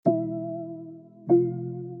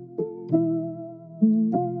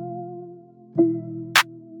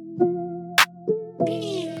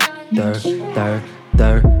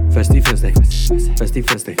Festy Thursday, Festy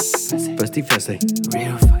Thursday, Festy Thursday,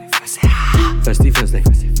 real fucking Thursday. Festy Thursday,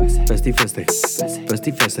 Festy Thursday,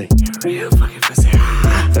 Festy Thursday, real fucking Thursday.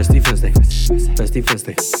 Festy Thursday, Festy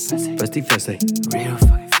Thursday, Festy Thursday, real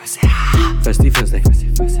fucking Thursday. Festy Thursday,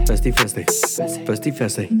 Festy Thursday, Festy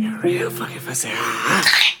Thursday, real fucking Thursday.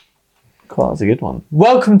 Cool, that's a good one.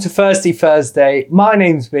 Welcome to Thirsty Thursday. My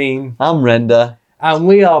name's Bean. I'm Render. And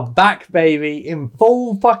we are back, baby, in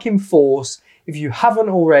full fucking force. If you haven't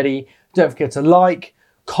already, don't forget to like,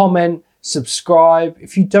 comment, subscribe.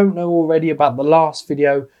 If you don't know already about the last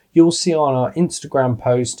video, you'll see on our Instagram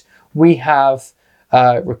post, we have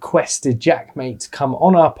requested Jackmate to come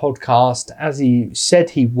on our podcast as he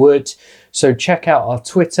said he would. So check out our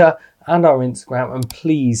Twitter and our Instagram and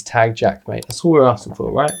please tag Jackmate. That's all we're asking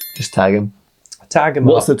for, right? Just tag him. Tag him.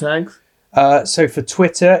 What's up. the tags? So for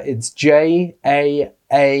Twitter, it's JAACK.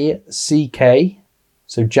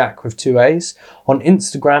 So Jack with 2 A's. On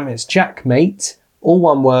Instagram, it's Jackmate, all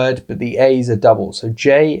one word, but the A's are double. So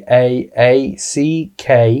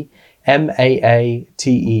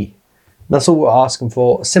JAACKMAATE. That's all we're asking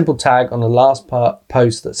for. A simple tag on the last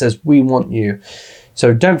post that says, we want you.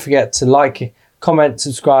 So don't forget to like, comment,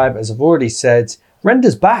 subscribe. As I've already said,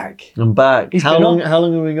 Render's back. I'm back. How long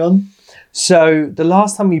have we gone? So the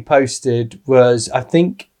last time we posted was, I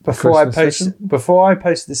think, before I posted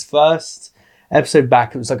this first episode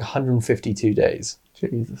back, it was like 152 days.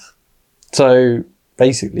 Jesus. So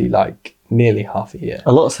basically like nearly half a year.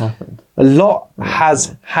 A lot's happened. A lot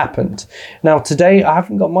has happened. Now today I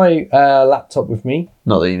haven't got my laptop with me.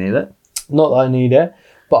 Not that you need it. Not that I need it,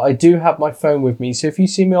 but I do have my phone with me. So if you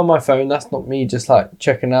see me on my phone, that's not me just like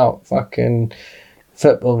checking out fucking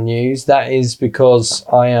football news. That is because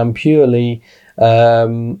I am purely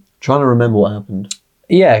trying to remember what happened.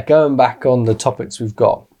 Yeah, going back on the topics we've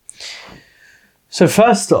got. So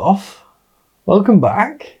first off, welcome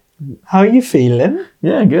back. How are you feeling?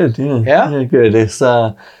 Yeah, good. Yeah, good. It's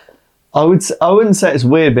I wouldn't say it's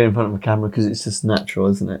weird being in front of a camera because it's just natural,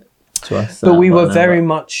 isn't it, to us? But we were very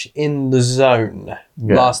much in the zone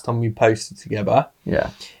last time we posted together. Yeah.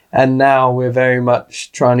 And now we're very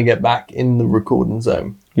much trying to get back in the recording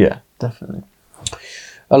zone. Yeah, definitely.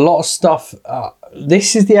 A lot of stuff.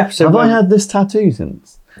 This is the episode. Have I had this tattoo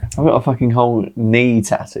since? I've got a fucking whole knee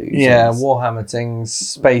tattoo. Yeah, Warhammer things,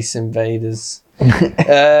 Space Invaders.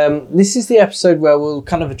 This is the episode where we'll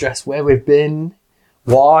kind of address where we've been,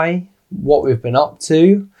 why, what we've been up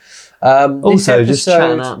to. Also, just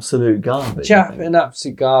chatting absolute garbage. Chatting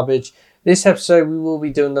absolute garbage. This episode, we will be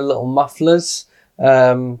doing the little mufflers,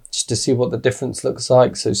 just to see what the difference looks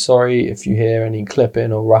like. So sorry if you hear any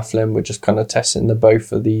clipping or ruffling. We're just kind of testing the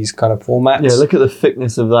both of these kind of formats. Yeah, look at the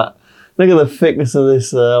thickness of that. Look at the thickness of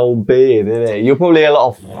this old beard, isn't it? You're probably a lot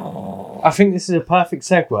of... I think this is a perfect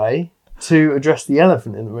segue to address the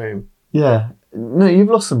elephant in the room. Yeah. No, you've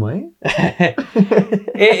lost some weight.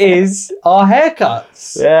 It is our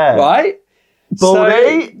haircuts. Yeah. Right?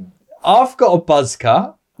 Baldy. So, I've got a buzz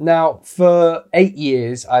cut. Now, for 8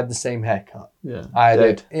 years, I had the same haircut. Yeah. I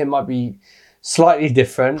had it might be slightly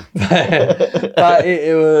different, but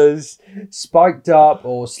it was spiked up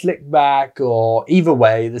or slicked back or either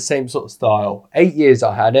way, the same sort of style. 8 years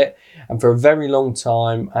I had it. And for a very long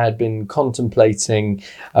time, I had been contemplating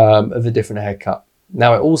of a different haircut.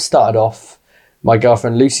 Now, it all started off, my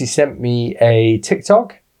girlfriend Lucy sent me a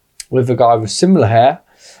TikTok with a guy with similar hair.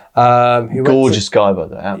 Gorgeous guy, by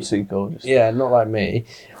the way. Absolutely gorgeous. Yeah, not like me.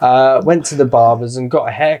 Went to the barbers and got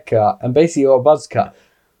a haircut and basically got a buzz cut.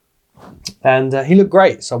 And he looked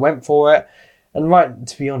great, so I went for it. And right,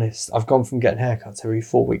 to be honest, I've gone from getting haircuts every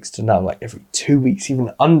 4 weeks to now like every 2 weeks, even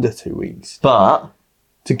under 2 weeks. But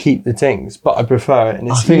to keep the things, but I prefer it, and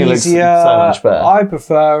it's easier. It looks so much better. I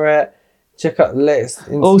prefer it. Check out the latest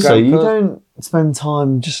Instagram. Also, you don't spend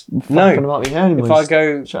time just fucking about your hair anymore. If I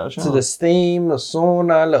go to the steam, the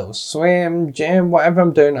sauna, a little swim, gym, whatever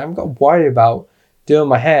I'm doing, I haven't got to worry about doing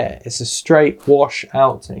my hair. It's a straight wash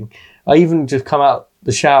outing. I even just come out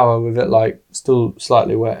the shower with it like still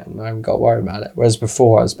slightly wet, and I haven't got to worry about it. Whereas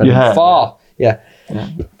before, I was spending I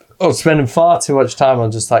was spending far too much time on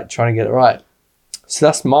just like trying to get it right. So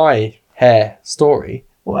that's my hair story.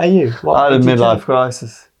 What are you? I had a midlife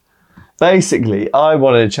crisis. Basically, I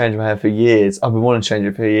wanted to change my hair for years. I've been wanting to change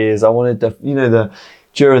it for years. I wanted to,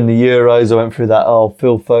 during the Euros, I went through that,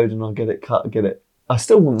 Phil Foden, I'll get it cut, get it. I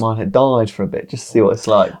still wouldn't mind it dyed for a bit, just to see what it's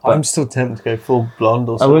like. But I'm still tempted to go full blonde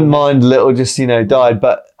or something. I wouldn't mind a little, just, dyed.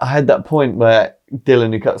 But I had that point where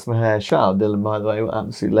Dylan, who cuts my hair, shout out Dylan, by the way,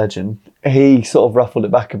 absolute legend. He sort of ruffled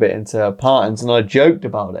it back a bit into partings, and I joked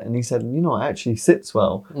about it. And he said, it actually sits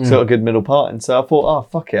well. It's got a good middle parting. So I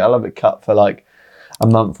thought, fuck it, I'll have it cut for like a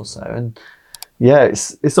month or so, and yeah,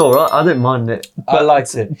 it's all right. I didn't mind it. I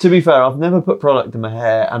liked it. To be fair, I've never put product in my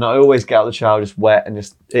hair, and I always get out of the shower just wet, and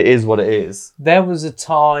just it is what it is. There was a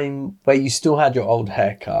time where you still had your old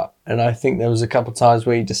haircut, and I think there was a couple of times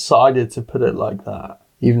where you decided to put it like that,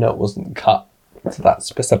 even though it wasn't cut to that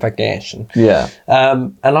specification. Yeah.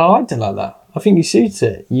 And I liked it like that. I think you suit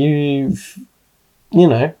it. You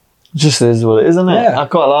know. Just is what it is, isn't it? Yeah. I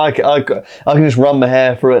quite like it. I can just run my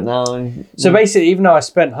hair through it now. And, So basically, even though I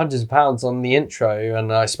spent hundreds of pounds on the intro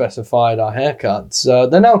and I specified our haircuts,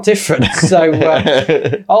 they're now different. So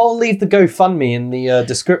I'll leave the GoFundMe in the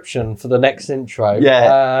description for the next intro.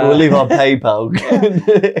 yeah, we'll leave our PayPal.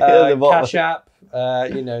 Cash App,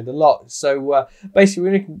 the lot. So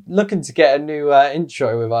basically, we're looking to get a new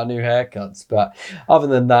intro with our new haircuts. But other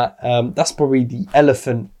than that, that's probably the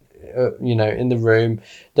elephant in the room.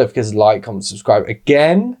 Don't forget to like, comment, subscribe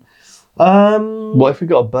again. What if we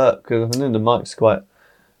got a burp? Because I think the mic's quite...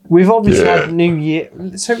 We've obviously had New Year.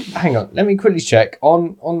 So hang on, let me quickly check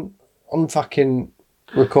on fucking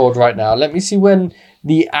record right now. Let me see when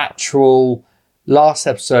the actual last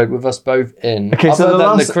episode with us both in. Okay, so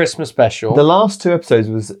the Christmas special. The last two episodes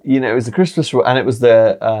was, it was the Christmas and it was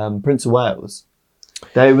the Prince of Wales.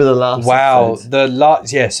 They were the last. Wow,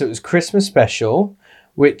 episodes. So it was Christmas special,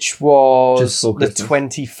 which was Just before the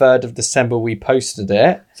Christmas. 23rd of December. We posted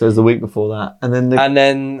it, So it was the week before that, and then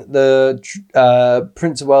the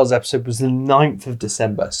Prince of Wales episode was the 9th of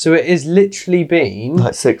December. So it has literally been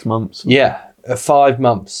like 6 months. 5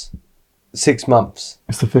 months, 6 months,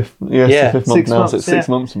 It's the fifth. Yeah, it's the fifth month 6 now. months, So it's 6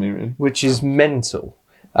 months for me, really. which is mental.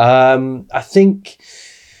 I think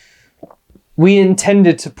we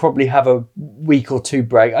intended to probably have a week or two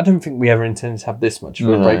break. I don't think we ever intended to have this much of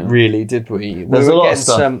a No. break, really, did we? There's we a were lot of getting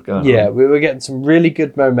stuff going on. we were getting some really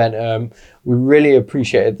good momentum. We really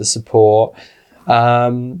appreciated the support.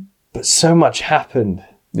 But so much happened.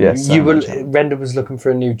 Yes, Renda was looking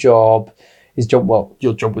for a new job.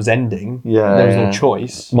 Your job was ending. Yeah, There was yeah. no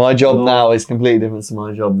choice. My job now is completely different to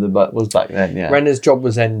my job that was back then. Yeah. Renda's job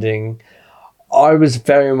was ending. I was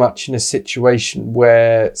very much in a situation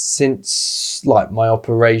where since my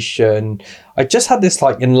operation, I just had this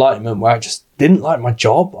enlightenment where I just didn't like my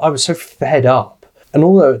job. I was so fed up. And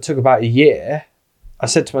although it took about a year, I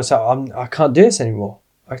said to myself, I can't do this anymore.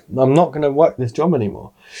 I'm not going to work this job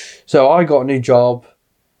anymore. So I got a new job.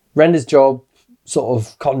 Renda's job sort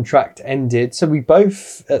of contract ended. So we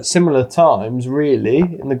both at similar times, really,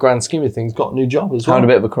 in the grand scheme of things, got a new job as well. Had a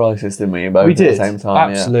bit of a crisis, didn't we? Both We at did, the same time.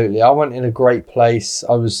 absolutely. I went in a great place.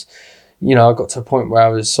 I was, I got to a point where I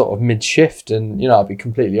was sort of mid-shift and, I'll be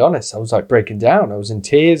completely honest, I was breaking down. I was in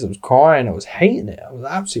tears, I was crying, I was hating it. I was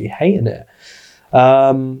absolutely hating it.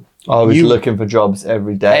 I was looking for jobs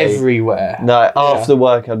every day. Everywhere. No, after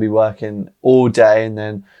work I'd be working all day, and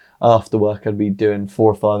then after work I'd be doing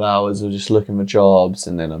 4 or 5 hours of just looking for jobs,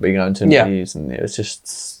 and then I'd be going to interviews, and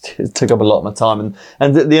it took up a lot of my time.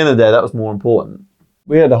 And at the end of the day, that was more important.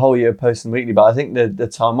 We had a whole year posting weekly, but I think the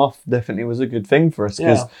time off definitely was a good thing for us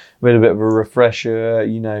because we had a bit of a refresher.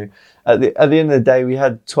 At the end of the day, we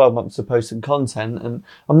had 12 months of posting content, and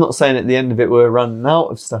I'm not saying at the end of it we're running out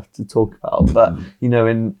of stuff to talk about, but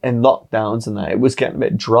in lockdowns and that, it was getting a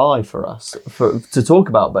bit dry for us to talk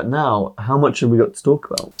about. But now, how much have we got to talk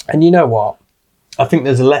about? And you know what? I think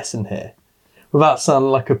there's a lesson here, without sounding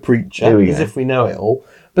like a preacher, as if we know it all.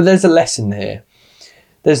 But there's a lesson here.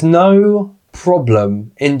 There's no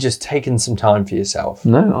problem in just taking some time for yourself.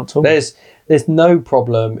 No, not at all. There's no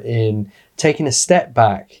problem in taking a step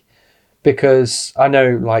back, because I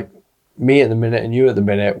know me at the minute and you at the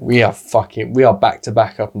minute, we are back to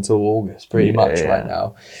back up until August pretty much right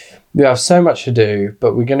now. We have so much to do,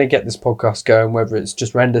 but we're going to get this podcast going, whether it's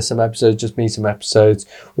just render some episodes, just me some episodes.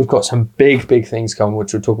 We've got some big things coming,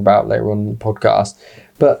 which we'll talk about later on in the podcast.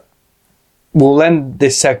 But we'll end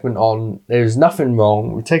this segment on there's nothing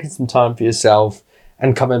wrong with taking some time for yourself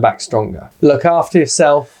and coming back stronger. Look after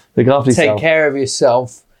yourself. Take care of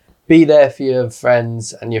yourself. Be there for your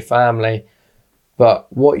friends and your family. But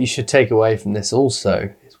what you should take away from this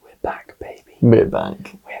also is we're back, baby. We're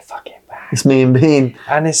back. We're fucking back. It's me and Bean.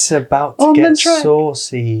 And it's about to get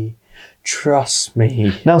saucy. Trust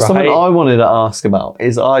me. Now, something right? I wanted to ask about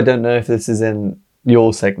is, I don't know if this is in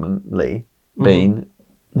your segment, Lee, Bean,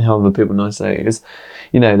 however people know say it is.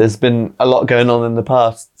 There's been a lot going on in the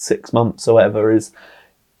past 6 months or whatever.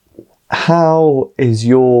 How is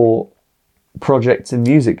your projects in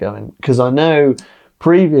music going? Because I know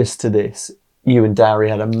previous to this, you and Dari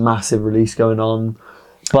had a massive release going on.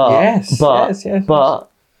 But Yes.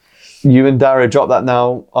 you and Dari dropped that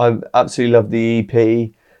now. I absolutely love the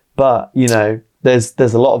EP. But, there's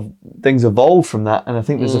a lot of things evolved from that, and I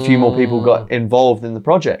think there's a few more people got involved in the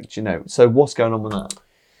project, you know. So what's going on with that?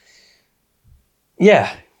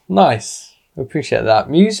 Yeah, nice. I appreciate that.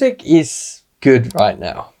 Music is good right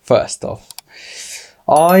now, first off.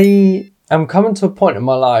 I am coming to a point in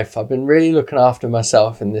my life, I've been really looking after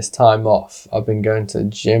myself in this time off. I've been going to the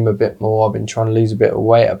gym a bit more. I've been trying to lose a bit of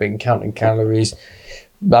weight. I've been counting calories,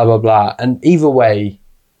 blah, blah, blah. And either way,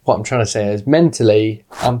 what I'm trying to say is mentally,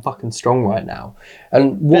 I'm fucking strong right now.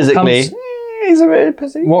 And Physically, he's a bit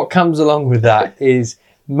pussy. What comes along with that is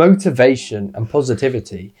motivation and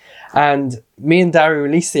positivity. And me and Dari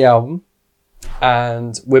released the album,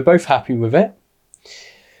 and we're both happy with it.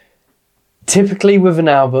 Typically with an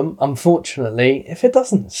album, unfortunately, if it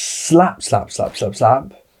doesn't slap,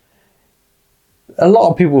 a lot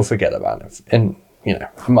of people forget about it in, you know,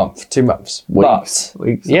 a month, 2 months. Weeks,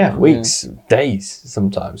 days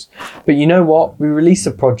sometimes. But you know what? We released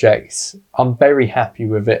a project. I'm very happy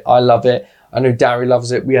with it. I love it. I know Dari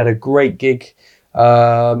loves it. We had a great gig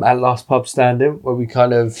at Last Pub Standing where we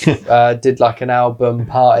kind of did like an album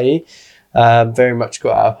party. Very much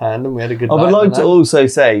got out of hand, and we had a good night. I would like to also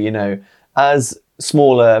say, you know, as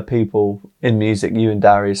smaller people in music, you and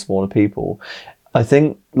Dari are smaller people. I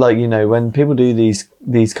think, like, you know, when people do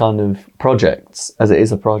these kind of projects, as it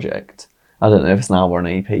is a project, I don't know if it's an album or an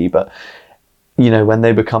EP, but, you know, when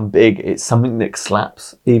they become big, it's something that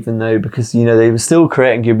slaps, even though, because, you know, they were still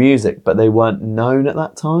creating good music, but they weren't known at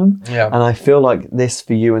that time. Yeah. And I feel like this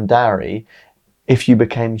for you and Dari, if you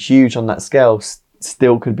became huge on that scale,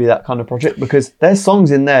 still could be that kind of project, because there's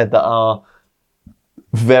songs in there that are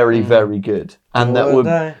very, very good. And that would...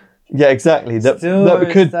 Yeah, exactly. That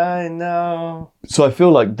could. I know. So I feel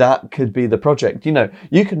like that could be the project. You know,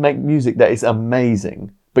 you could make music that is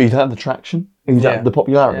amazing, but you don't have the traction, and you don't have the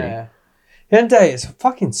popularity. Yeah. The end of the day, it's a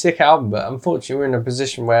fucking sick album, but unfortunately, we're in a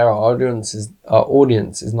position where our audience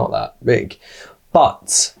is not that big.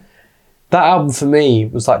 But that album for me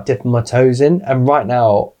was like dipping my toes in, and right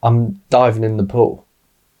now I'm diving in the pool,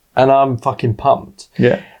 and I'm fucking pumped.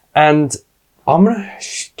 Yeah. And I'm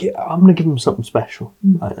gonna give them something special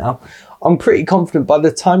right now. I'm pretty confident by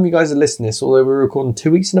the time you guys are listening to this, although we're recording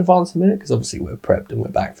 2 weeks in advance a minute, because obviously we're prepped and we're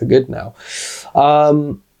back for good now.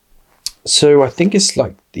 So I think it's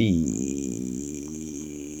like the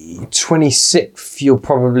 26th you're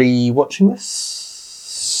probably watching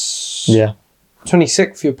this. Yeah.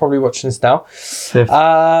 26th you're probably watching this now. 5th.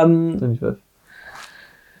 25th.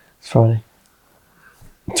 It's Friday.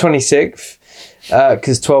 26th.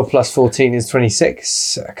 Because 12 plus 14 is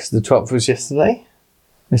 26. Because the 12th was yesterday.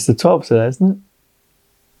 It's the 12th today, isn't it?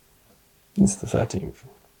 It's the 13th.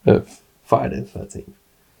 Friday the 13th.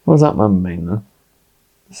 What does that number mean, though?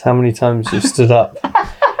 It's how many times you've stood up.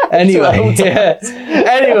 Anyway,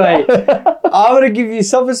 Anyway, I'm going to give you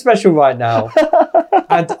something special right now.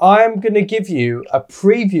 And I'm going to give you a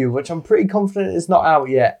preview, which I'm pretty confident is not out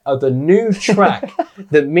yet, of the new track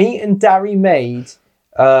that me and Dari made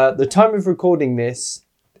the time of recording this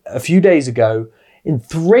a few days ago. In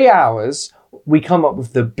 3 hours, we come up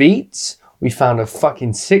with the beats. We found a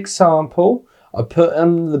fucking sick sample. I put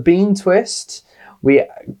on the bean twist.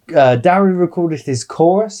 Dari recorded his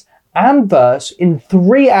chorus and verse in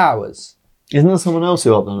 3 hours. Isn't there someone else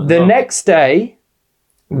who uploaded it? The next day,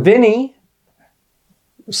 Vinny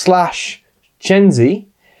 / Chenzi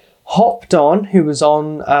hopped on, who was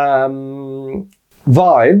on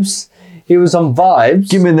Vibes. He was on Vibes.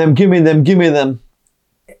 Give me them.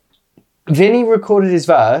 Vinny recorded his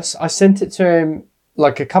verse. I sent it to him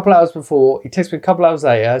like a couple hours before. He texted me a couple hours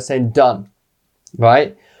later saying done.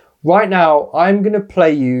 Right now, I'm going to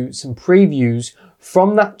play you some previews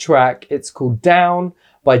from that track. It's called Down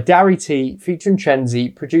by Dari T featuring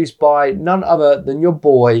Chenzi, produced by none other than your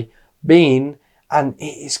boy Bean, and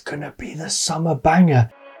it is going to be the summer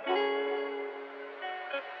banger.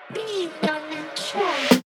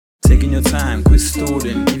 Taking your time, quit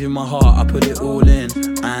stalling. Give you my heart, I put it all in.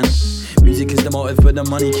 And music is the motive, but the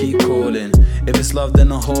money keep calling. If it's love,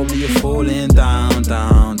 then I hope that you're falling down,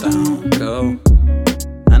 down, down, go.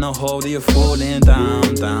 And I hope that you're falling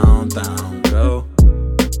down, down, down, go.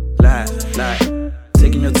 Like,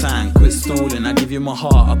 taking your time, quit stalling. I give you my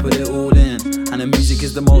heart, I put it all in. And the music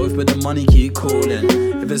is the motive, but the money keep calling.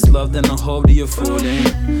 If it's love, then I hope that you're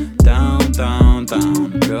falling down, down,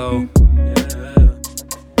 down, go.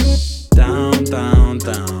 Down, down,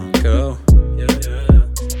 down, go.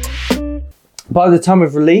 By the time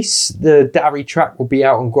of release, the Dari track will be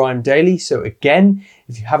out on Grime Daily. So again,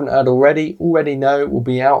 if you haven't heard already know it will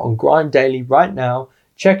be out on Grime Daily right now.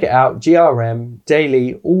 Check it out. GRM,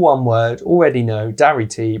 daily, all one word, already know, Darry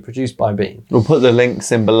T, produced by Bean. We'll put the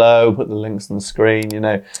links in below, we'll put the links on the screen, you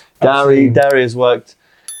know. Absolutely. Darry has worked,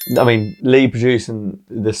 I mean, Lee producing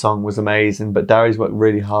the song was amazing, but Darry's worked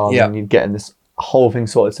really hard and you're getting this whole thing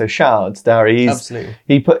sorted. So shout out to Darry. Absolutely.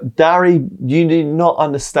 You do not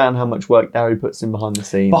understand how much work Darry puts in behind the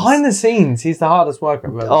scenes. Behind the scenes, he's the hardest worker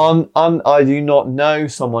I've ever seen. I do not know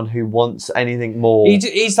someone who wants anything more.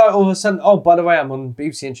 He's like all of a sudden, oh, by the way, I'm on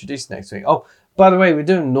BBC Introduced next week. Oh, by the way, we're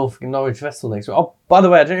doing Norwich Festival next week. Oh, by the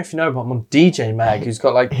way, I don't know if you know, but I'm on DJ Mag, who's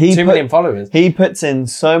got like 2 million followers. He puts in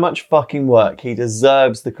so much fucking work. He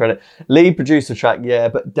deserves the credit. Lee produced the track,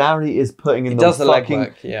 but Darry is putting in the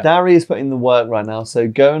fucking... Darry is putting the work right now, so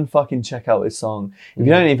go and fucking check out his song. If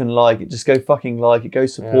you don't even like it, just go fucking like it. Go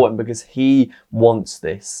support him because he wants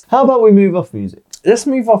this. How about we move off music? Let's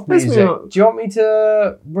move off music. Do you want me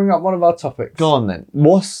to bring up one of our topics? Go on then.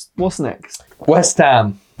 What's next? West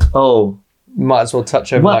Ham. Oh. Might as well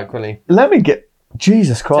touch over that quickly. Let me get...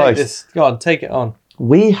 Jesus Christ. Go on, take it on.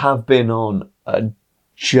 We have been on a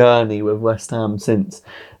journey with West Ham since.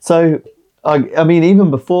 So, I mean,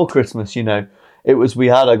 even before Christmas, you know, we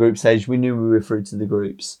had our group stage. We knew we were through to the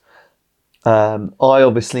groups. I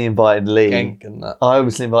obviously invited Lee.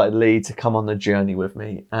 To come on the journey with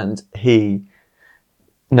me. And he,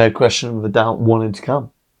 no question of a doubt, wanted to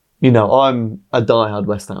come. You know, I'm a diehard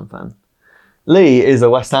West Ham fan. Lee is a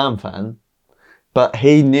West Ham fan. But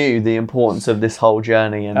he knew the importance of this whole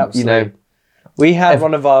journey. And, absolutely. You know... We had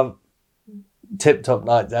one of our tip-top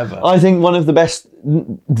nights ever. I think one of the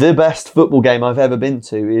best football game I've ever been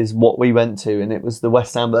to is what we went to. And it was the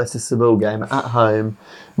West Ham versus Seville game at home.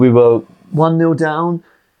 We were 1-0 down.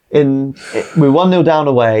 We were 1-0 down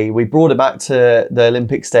away. We brought it back to the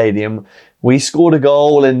Olympic Stadium. We scored a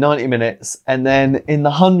goal in 90 minutes. And then in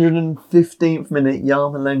the 115th minute,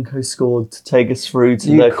 Yarmolenko scored to take us through to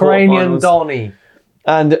the Ukrainian Donny.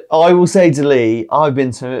 And I will say to Lee, I've been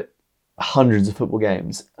to hundreds of football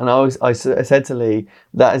games. And I said to Lee,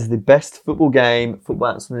 that is the best football football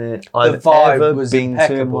atmosphere I've ever been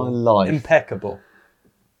to in my life. Impeccable.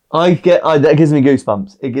 That gives me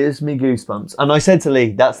goosebumps. It gives me goosebumps. And I said to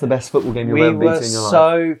Lee, that's the best football game you've ever been to in your life.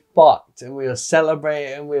 We were so fucked. And we were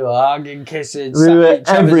celebrating. We were hugging, kissing. We were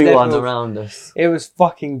everyone around us. It was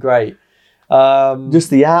fucking great. Just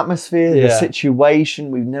the atmosphere, the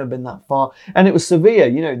situation. We've never been that far. And it was Sevilla,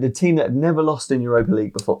 you know, the team that had never lost in Europa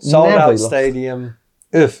League before. Sold out stadium.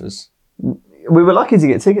 Uffers. We were lucky to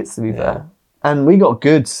get tickets, to be fair. And we got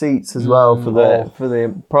good seats as well for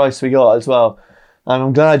the price we got as well. And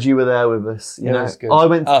I'm glad you were there with us. You know,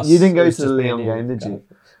 you didn't go to the Lyon game, did you?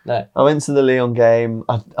 No. I went to the Lyon game.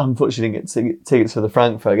 I unfortunately didn't get tickets for the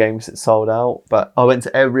Frankfurt game because it sold out. But I went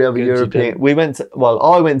to every other European.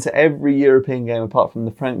 I went to every European game apart from the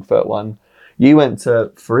Frankfurt one. You went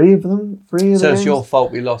to three of them. So it's your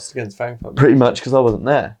fault we lost against Frankfurt. Pretty much because I wasn't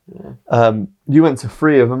there. Yeah. You went to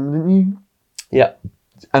three of them, didn't you? Yeah.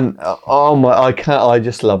 And I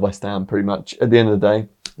just love West Ham pretty much. At the end of the day.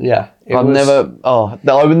 Yeah. I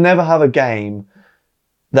would never have a game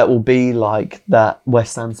that will be like that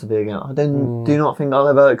West Ham Sevilla game. I do not think I'll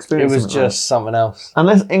ever experience it. It was just something else.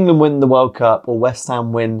 Unless England win the World Cup or West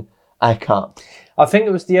Ham win a cup. I think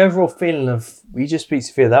it was the overall feeling of we just beat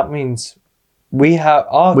Sevilla. That means we have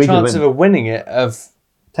our chance of winning it of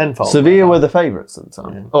tenfold. Sevilla were the favourites at the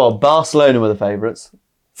time. Yeah. Oh, Barcelona were the favourites.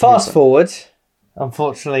 Fast forward.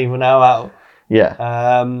 Unfortunately, we're now out.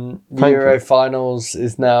 Yeah. Euro finals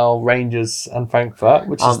is now Rangers and Frankfurt,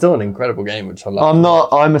 which is still an incredible game, which I love.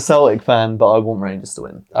 I'm a Celtic fan, but I want Rangers to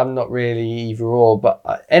win. I'm not really either or,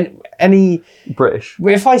 but any British.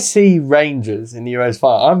 If I see Rangers in the Euros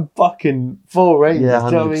final, I'm fucking for Rangers. Yeah,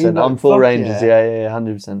 100%. I'm for Rangers. Yeah,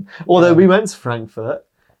 100%. Although we went to Frankfurt.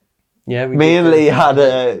 Yeah, me and Lee had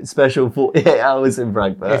a special 48 hours in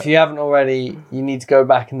Frankfurt. If you haven't already, you need to go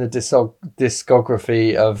back in the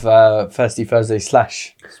discography of Thirsty Thursday /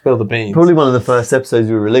 Spill the Beans. Probably one of the first episodes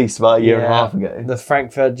we released about a year and a half ago. The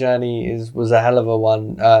Frankfurt journey was a hell of a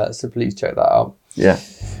one, so please check that out. Yeah.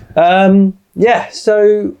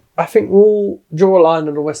 So I think we'll draw a line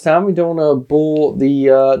on the West Ham. We don't want to bore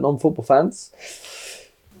the non-football fans.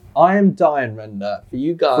 I am dying, Render, for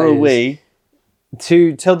you guys. For a wee.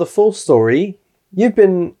 To tell the full story. You've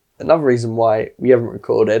been, another reason why we haven't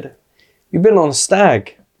recorded, you've been on a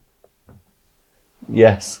stag.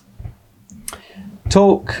 Yes.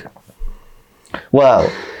 Talk.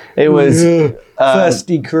 Well, it was...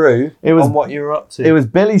 Thirsty crew on what you were up to. It was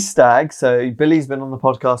Billy's stag. So Billy's been on the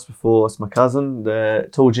podcast before. It's my cousin, the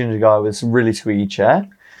tall ginger guy with some really squeaky chair.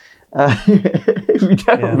 If you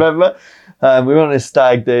don't remember. We went on a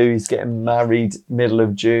stag do. He's getting married middle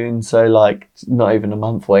of June, so like not even a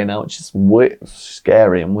month away now, which is weird,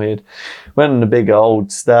 scary and weird. Went on a big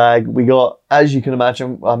old stag. We got, as you can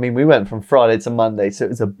imagine, I mean, we went from Friday to Monday, so it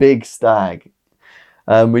was a big stag.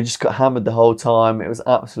 We just got hammered the whole time. It was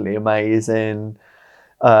absolutely amazing.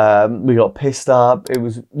 We got pissed up. It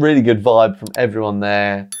was really good vibe from everyone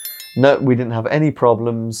there. No, we didn't have any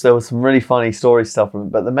problems. There was some really funny story stuff from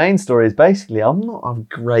it. But the main story is basically I'm not a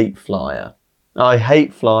great flyer. I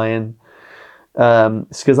hate flying.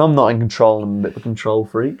 It's because I'm not in control. I'm a bit of a control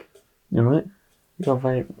freak. You right?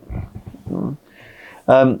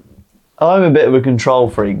 I'm a bit of a control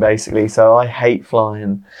freak, basically, so I hate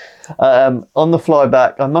flying. On the fly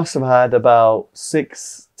back, I must have had about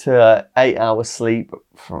 6 to 8 hours sleep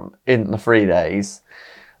in the 3 days.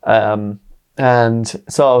 And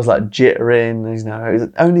so I was like jittering, you know, it was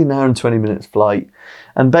only an hour and 20 minutes flight.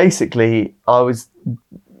 And basically, I was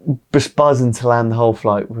just buzzing to land the whole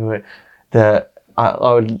flight. The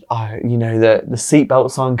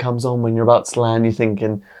seatbelt sign comes on when you're about to land. You're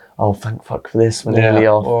thinking, oh, thank fuck for this, we're nearly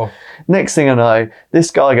off. Oh. Next thing I know,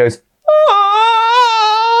 this guy goes,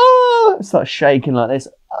 ah! Starts shaking like this.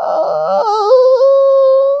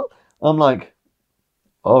 Ah! I'm like,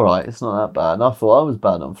 all right, it's not that bad. And I thought I was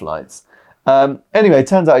bad on flights. Anyway, it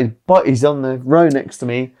turns out he's on the row next to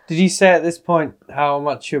me. Did you say at this point how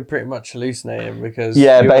much you're pretty much hallucinating because you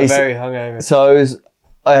were very hungover? So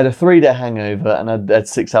I had a 3-day hangover and I had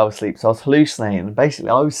 6 hours sleep, so I was hallucinating. Basically,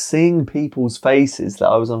 I was seeing people's faces that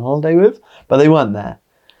I was on holiday with, but they weren't there.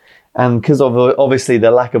 And because of obviously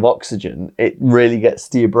the lack of oxygen, it really gets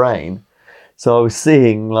to your brain. So I was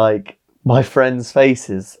seeing like my friends'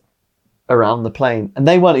 faces around the plane, and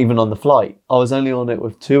they weren't even on the flight. I was only on it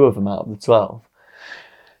with 2 of them out of the 12.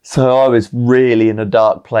 So I was really in a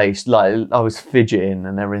dark place, like I was fidgeting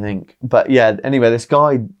and everything. But yeah, anyway, this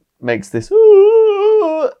guy makes this,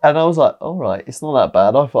 and I was like, all right, it's not that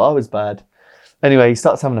bad. I thought I was bad. Anyway, he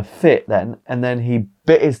starts having a fit then, and then he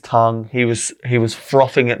bit his tongue. He was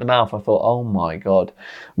frothing at the mouth. I thought, oh my God,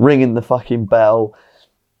 ringing the fucking bell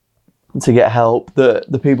to get help.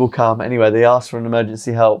 The people come. Anyway, they ask for an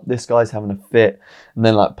emergency help. This guy's having a fit and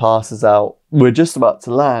then like passes out. We're just about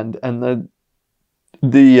to land, and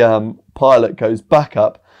the pilot goes back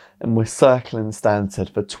up, and we're circling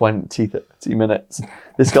Stansted for 20, 30 minutes.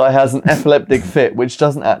 This guy has an epileptic fit, which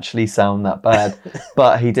doesn't actually sound that bad,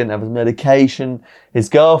 but he didn't have his medication. His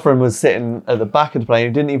girlfriend was sitting at the back of the plane,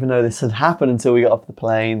 who didn't even know this had happened until we got off the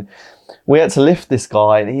plane. We had to lift this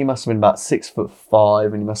guy, and he must have been about 6'5",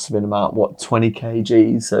 and he must have been about, 20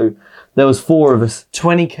 kg. So there was 4 of us.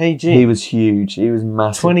 20 kg? He was huge. He was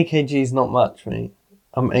massive. 20 kg is not much, mate.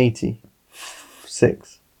 I'm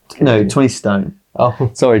 86. No, 20 stone.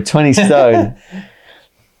 Oh, sorry, 20 stone.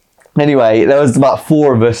 Anyway, there was about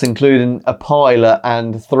 4 of us, including a pilot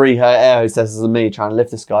and 3 air hostesses and me, trying to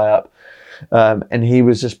lift this guy up. And he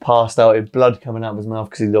was just passed out with blood coming out of his mouth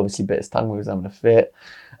because he'd obviously bit his tongue when he was having a fit.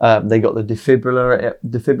 They got the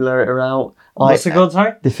defibrillator out. What's it called,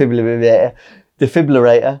 sorry? Defibrillator.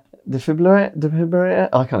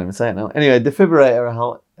 I can't even say it now. Anyway, defibrillator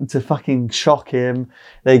out to fucking shock him.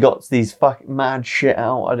 They got these fucking mad shit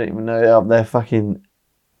out. I don't even know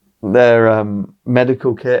their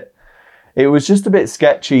medical kit. It was just a bit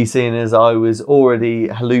sketchy, seeing as I was already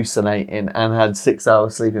hallucinating and had 6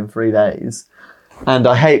 hours sleep in 3 days, and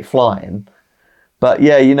I hate flying. But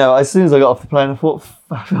yeah, you know, as soon as I got off the plane, I thought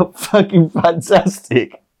I felt fucking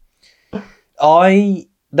fantastic.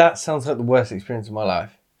 That sounds like the worst experience of my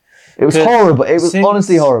life. It was horrible. It was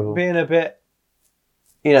honestly horrible. Being a bit,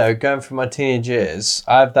 you know, going through my teenage years,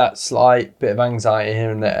 I have that slight bit of anxiety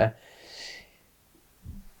here and there.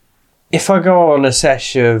 If I go on a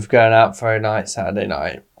session of going out for a night, Saturday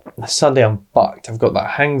night, Sunday I'm fucked. I've got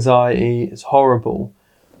that anxiety. It's horrible.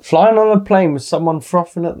 Flying on a plane with someone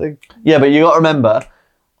frothing at the... Yeah, but you got to remember,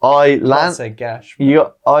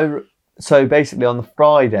 So basically on the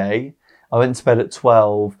Friday, I went to bed at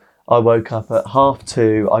 12. I woke up at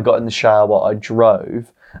 2:30. I got in the shower. I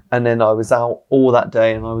drove. And then I was out all that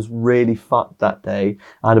day, and I was really fucked that day.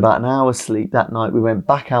 I had about an hour's sleep that night. We went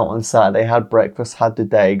back out on Saturday, had breakfast, had the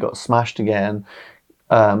day, got smashed again.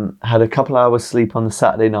 Had a couple hours sleep on the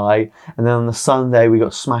Saturday night, and then on the Sunday we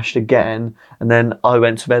got smashed again, and then I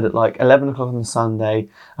went to bed at like 11 o'clock on the Sunday.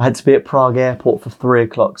 I had to be at Prague airport for 3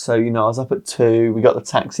 o'clock, so you know I was up at 2. We got the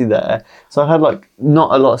taxi there, so I had like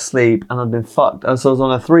not a lot of sleep, and I'd been fucked. And so I was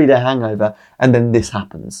on a 3-day hangover, and then this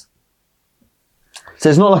happens. So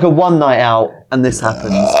it's not like a one night out and this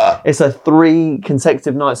happens. It's a 3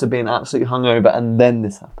 consecutive nights of being absolutely hungover, and then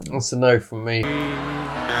this happens. That's a no from me.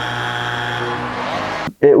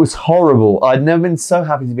 It was horrible. I'd never been so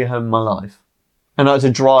happy to be home in my life. And I had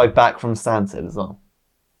to drive back from Stansted as well.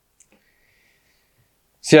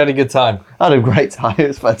 So you had a good time. I had a great time. It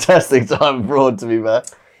was a fantastic time abroad, to be fair.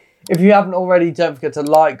 If you haven't already, don't forget to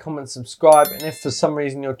like, comment, subscribe. And if for some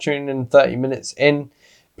reason you're tuning in 30 minutes in,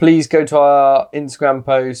 please go to our Instagram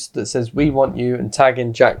post that says we want you and tag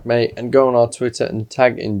in Jack, mate. And go on our Twitter and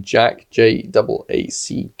tag in Jack, Jack. Instagram,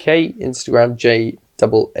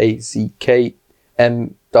 JACKMAATE.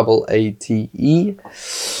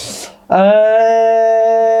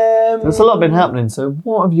 There's a lot been happening. So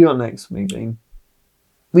what have you got next week, Dean?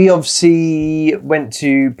 We obviously went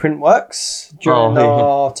to Printworks during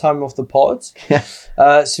our time off the pod.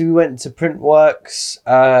 Yeah. So we went to Printworks.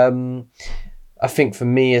 I think for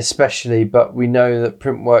me especially, but we know that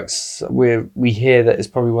Printworks, we hear that it's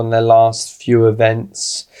probably one of their last few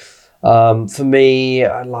events. For me,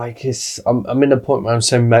 I'm in a point where I'm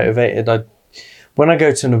so motivated. When I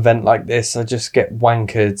go to an event like this, I just get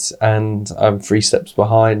wankered and I'm 3 steps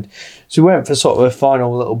behind. So we went for sort of a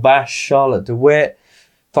final little bash. Charlotte DeWitt,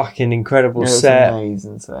 fucking incredible set.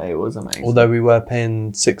 Amazing today. It was amazing. Although we were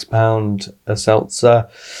paying £6 a seltzer,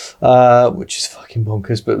 which is fucking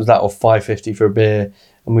bonkers, but it was that or $5.50 for a beer,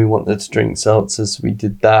 and we wanted to drink seltzers, so we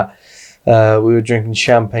did that. We were drinking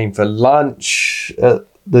champagne for lunch at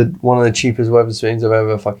one of the cheapest Wetherspoons I've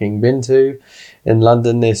ever fucking been to in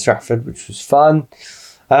London near Stratford, which was fun.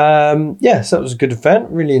 So that was a good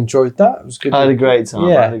event. Really enjoyed that. It was good. I had a great time.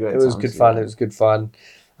 Yeah, it was good fun. It was good fun.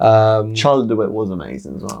 Charlotte DeWitt was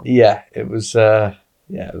amazing as well. Yeah, it was. It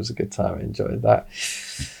was a good time. I enjoyed that.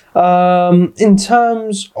 In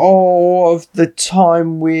terms of the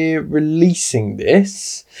time we're releasing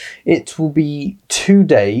this, it will be 2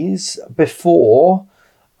 days before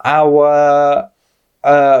our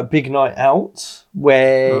big night out,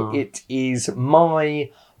 where it is my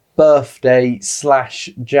birthday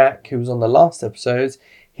 / Jack, who was on the last episode,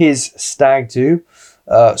 his stag do.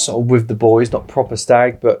 Sort of with the boys, not proper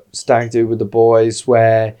stag, but stag do with the boys,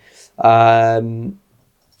 where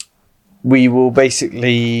we will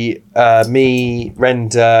basically, me,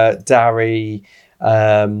 Renda, Darry,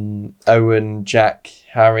 Owen, Jack,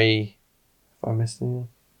 Harry, if I missed anyone?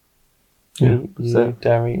 You,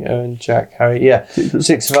 Darry, Owen, Jack, Harry,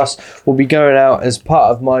 6 of us will be going out as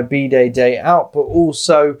part of my B-Day day out, but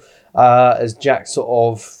also as Jack's sort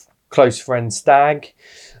of close friend stag.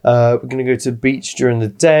 We're going to go to the beach during the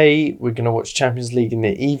day. We're going to watch Champions League in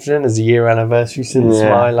the evening as a year anniversary since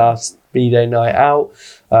my last B-Day night out,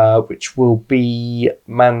 which will be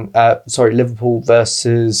Liverpool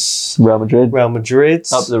versus Real Madrid. Up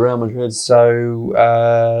the Real Madrid.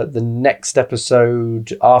 So the next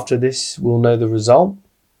episode after this, we'll know the result.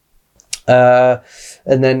 And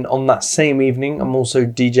then on that same evening, I'm also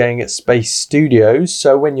DJing at Space Studios.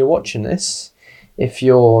 So when you're watching this, if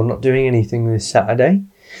you're not doing anything this Saturday,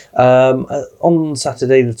 on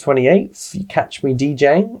Saturday the 28th, you catch me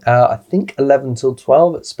DJing, I think 11 till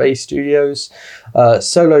 12 at Space Studios,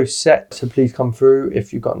 solo set, so please come through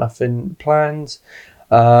if you've got nothing planned.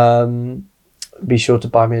 Be sure to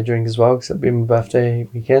buy me a drink as well, because it'll be my birthday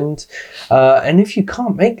weekend. And if you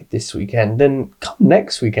can't make it this weekend, then come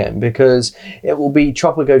next weekend, because it will be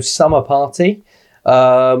Tropico's summer party,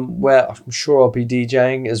 where I'm sure I'll be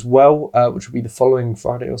DJing as well, which will be the following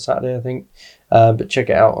Friday or Saturday, I think. But check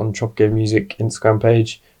it out on Tropico Music Instagram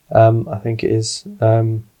page. I think it is.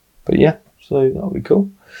 But yeah, so that'll be cool.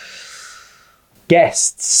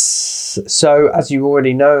 Guests. So as you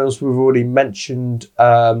already know, as we've already mentioned,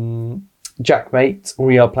 Jack, mate,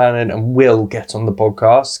 we are planning and will get on the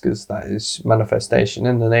podcast, because that is manifestation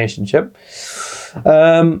in the nationship.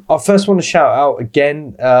 I first want to shout out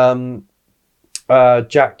again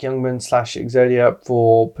Jack Youngman / Exodia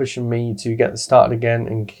for pushing me to get this started again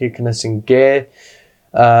and kicking us in gear.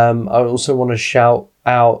 I also want to shout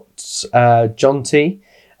out John T,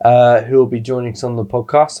 who will be joining us on the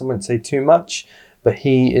podcast. I won't say too much, but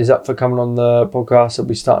he is up for coming on the podcast. He'll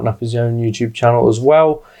be starting up his own YouTube channel as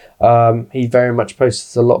well. He very much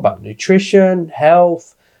posts a lot about nutrition,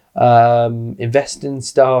 health, investing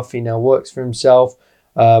stuff. He now works for himself.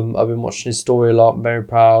 I've been watching his story a lot. I'm very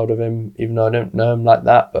proud of him, even though I don't know him like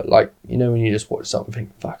that. But when you just watch something,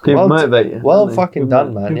 think, fuck, people motivate you. Well fucking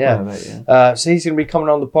done, man. Yeah. So he's going to be coming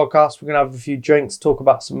on the podcast. We're going to have a few drinks, talk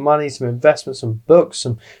about some money, some investments, some books,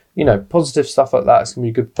 some positive stuff like that. It's going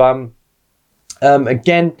to be good fun.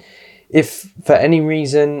 Again, if for any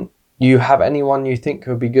reason you have anyone you think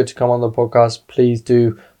would be good to come on the podcast, please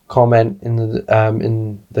do comment in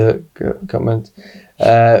the comments.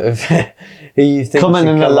 Who you think Comment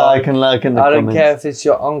in the like and like in the I comments. don't care if it's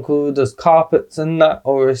your uncle who does carpets and that,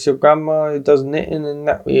 or it's your grandma who does knitting and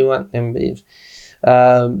that. We want them beeves.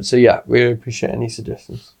 So yeah, really appreciate any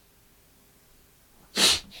suggestions.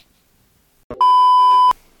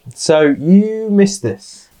 So you missed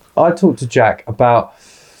this. I talked to Jack about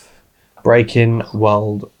breaking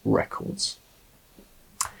world records.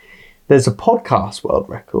 There's a podcast world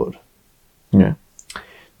record. Yeah.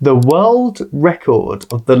 The world record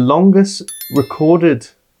of the longest recorded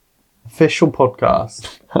official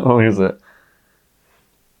podcast, How long is it?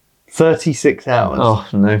 36 hours. Oh,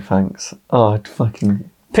 no thanks. Oh, I'd fucking...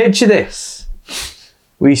 Picture this.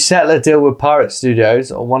 We settle a deal with Pirate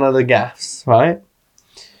Studios or one of the gaffs, right?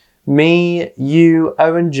 Me, you,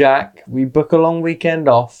 Owen, Jack, we book a long weekend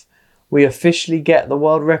off. We officially get the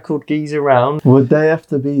world record geezer around. Would they have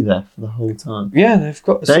to be there for the whole time? Yeah, they've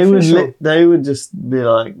got... They would just be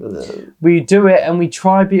like... We do it and we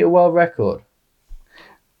try beat a world record.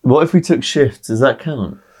 What if we took shifts? Does that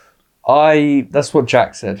count? That's what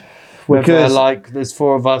Jack said. Whether Because- like there's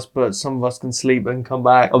 4 of us, but some of us can sleep and come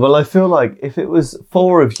back. Oh, well, I feel like if it was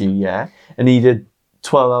 4 of you, yeah, and he did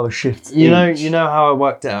 12-hour shifts You each, know how I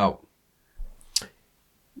worked it out.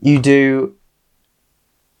 You do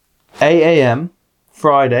 8 a.m.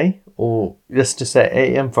 Friday, or let's just say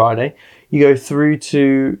 8 a.m. Friday. You go through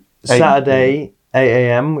to Saturday 8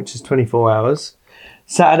 a.m., which is 24 hours.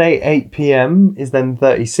 Saturday 8 p.m. is then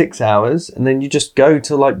 36 hours, and then you just go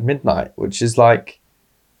till like midnight, which is like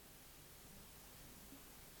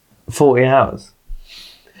 40 hours.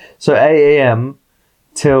 So 8 a.m.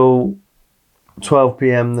 till 12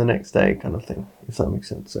 p.m. the next day, kind of thing, if that makes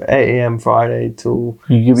sense. So 8 a.m. Friday till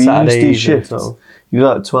you Saturday these shifts. 12. You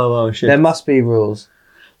like 12-hour shifts. There must be rules.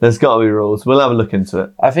 There's got to be rules. We'll have a look into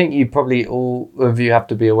it. I think you probably all of you have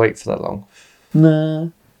to be awake for that long. Nah.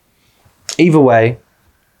 Either way,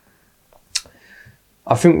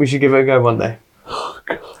 I think we should give it a go one day.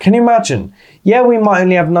 Can you imagine? Yeah, we might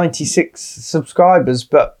only have 96 subscribers,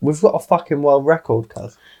 but we've got a fucking world record,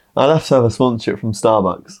 cuz. I'd have to have a sponsorship from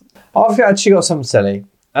Starbucks. I've actually got something silly,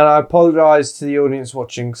 and I apologise to the audience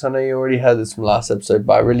watching, because I know you already heard this from last episode,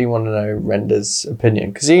 but I really want to know Render's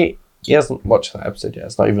opinion, because he hasn't watched that episode yet.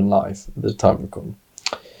 It's not even live at the time of recording.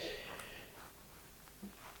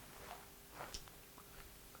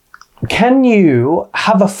 Can you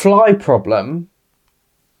have a fly problem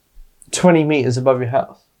 20 metres above your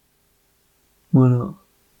house? Why not?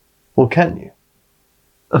 Or can you?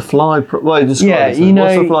 A fly problem? Wait, describe Yeah, it. you know-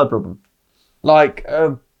 What's the fly problem? Like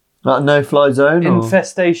a Like no fly zone? Or?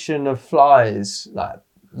 infestation of flies like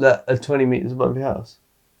that are 20 metres above your house?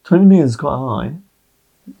 20 metres is quite high.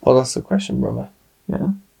 Well, that's the question, brother. Yeah.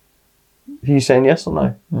 Are you saying yes or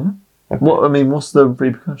no? Yeah. Okay. What's the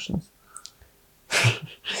repercussions?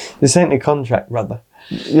 This ain't a contract, brother.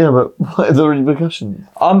 Yeah, but what are the repercussions?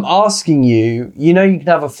 I'm asking you, you know you can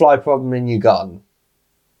have a fly problem in your garden,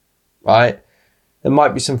 right? There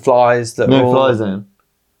might be some flies that are No all... fly zone.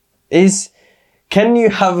 Can you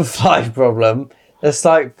have a fly problem that's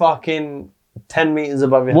like fucking 10 metres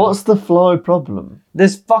above your house? What's the fly problem?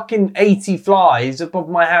 There's fucking 80 flies above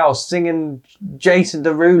my house singing Jason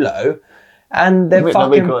Derulo, and they're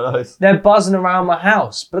That'd be fucking... quite nice. They're buzzing around my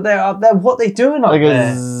house, but they're what they doing up Like a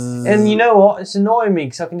there? zzz. And you know what? It's annoying me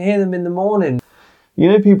because I can hear them in the morning. You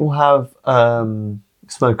know people have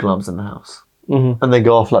smoke alarms in the house, Mm-hmm. and they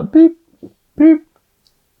go off like beep, beep.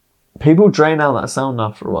 People drain out that sound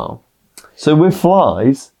after a while. So with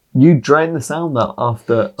flies, you drain the sound out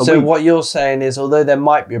after a So week. what you're saying is, although there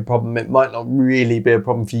might be a problem, it might not really be a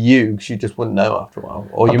problem for you because you just wouldn't know after a while,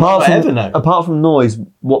 or you might not ever know. Apart from noise,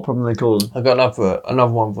 what problem they call them? I got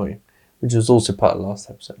another one for you, which was also part of the last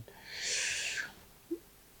episode.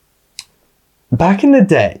 Back in the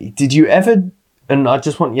day, did you ever, and I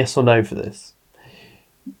just want yes or no for this,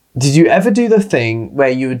 did you ever do the thing where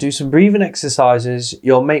you would do some breathing exercises,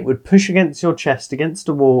 your mate would push against your chest against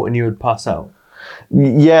a wall and you would pass out?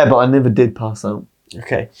 Yeah, but I never did pass out.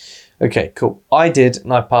 Okay, cool. I did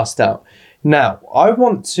and I passed out. Now, I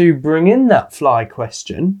want to bring in that fly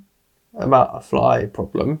question about a fly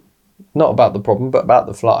problem. Not about the problem, but about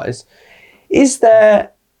the flies. Is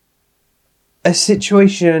there a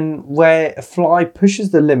situation where a fly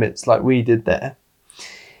pushes the limits like we did there?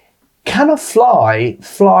 Can a fly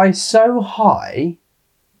fly so high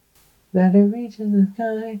that it reaches the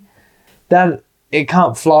sky that it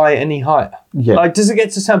can't fly any higher? Yeah. Like, does it get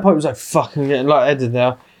to a certain point where it's like, fuck, I'm getting lightheaded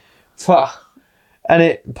now. Fuck. And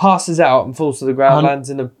it passes out and falls to the ground, lands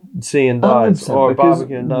in the sea and dies, or a because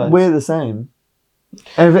barbecue and dies. we're the same.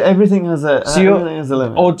 Everything has a you're- everything has a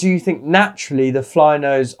limit. Or do you think naturally the fly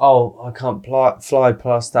knows, oh, I can't fly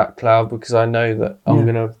past that cloud because I know that I'm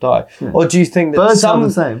going to die? Yeah. Or do you think that Birds are the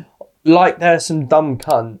same. like there's some dumb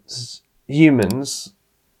cunts, humans,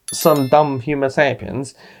 some dumb Homo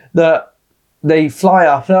sapiens, that they fly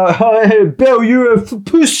up and like, hey, Bill, you're a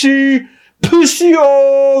pussy,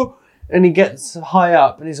 oh! And he gets high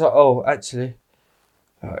up and he's like, oh, actually,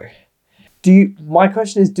 sorry. My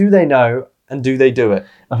question is, do they know and do they do it?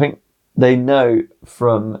 I think they know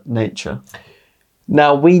from nature.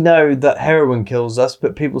 Now, we know that heroin kills us,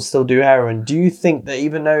 but people still do heroin. Do you think that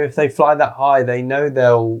even though if they fly that high, they know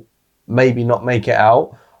they'll maybe not make it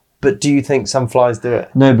out, but do you think some flies do it?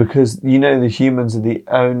 No, because the humans are the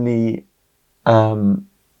only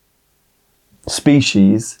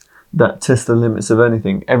species that test the limits of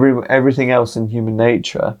anything. Everything else in human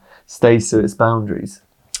nature stays to its boundaries.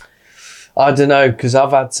 I don't know, because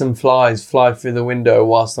I've had some flies fly through the window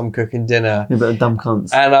whilst I'm cooking dinner. Yeah, but dumb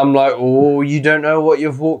cunts. And I'm like, oh, you don't know what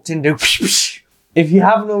you've walked into. If you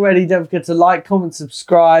haven't already, don't forget to like, comment,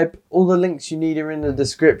 subscribe. All the links you need are in the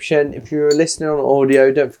description. If you're listening on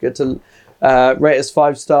audio, don't forget to rate us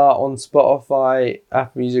 5-star on Spotify,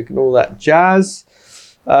 Apple Music and all that jazz.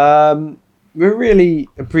 We're really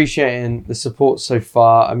appreciating the support so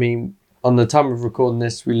far. I mean, on the time of recording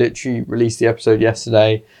this, we literally released the episode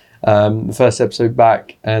yesterday. The first episode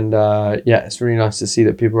back, and it's really nice to see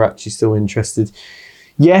that people are actually still interested.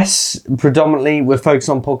 Yes, predominantly we're focused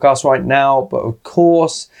on podcasts right now, but of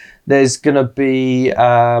course there's gonna be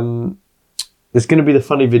the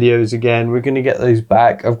funny videos again. We're gonna get those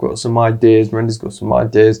back. I've got some ideas. Miranda's got some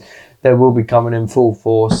ideas. They will be coming in full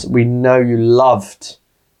force. We know you loved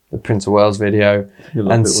the Prince of Wales video,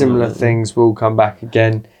 and similar things will come back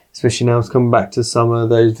again. Especially now it's coming back to summer,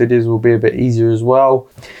 those videos will be a bit easier as well.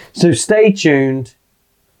 So stay tuned,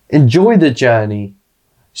 enjoy the journey,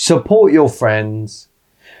 support your friends,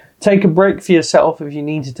 take a break for yourself if you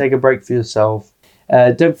need to take a break for yourself.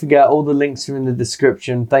 Don't forget, all the links are in the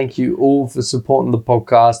description. Thank you all for supporting the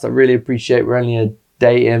podcast. I really appreciate we're only a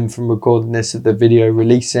day in from recording this of the video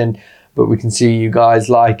releasing, but we can see you guys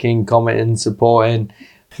liking, commenting, supporting.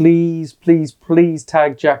 Please, please, please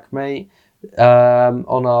tag Jack, mate.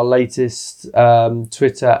 On our latest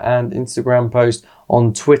Twitter and Instagram post.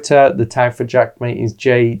 On Twitter, the tag for Jackmate is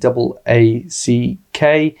JAACK.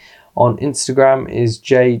 On Instagram is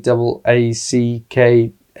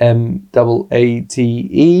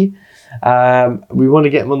JAACKMAATE. We want to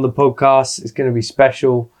get him on the podcast. It's going to be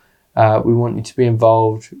special. We want you to be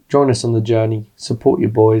involved. Join us on the journey. Support your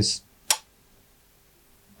boys.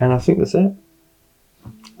 And I think that's it.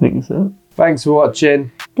 Thanks for watching.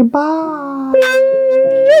 Goodbye.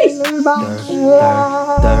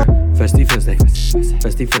 Festy Thursday,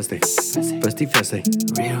 Festy Thursday, Festy Thursday,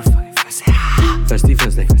 real fucking Thursday. Festy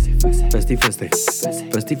Thursday, Festy Thursday,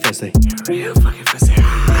 Festy Thursday, real fucking Thursday.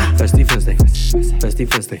 Festy Thursday, Festy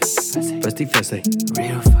Thursday, Festy Thursday,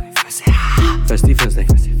 real fucking Thursday. Festy Thursday,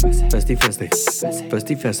 Festy Thursday,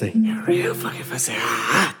 Festy Thursday, real fucking Thursday.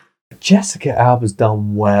 Jessica Alba's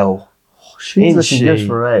done well. She's looking good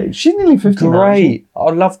for her age. She's nearly 50 now. Great.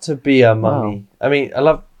 I'd love to be her mummy. I mean, I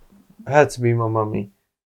love her to be my mummy.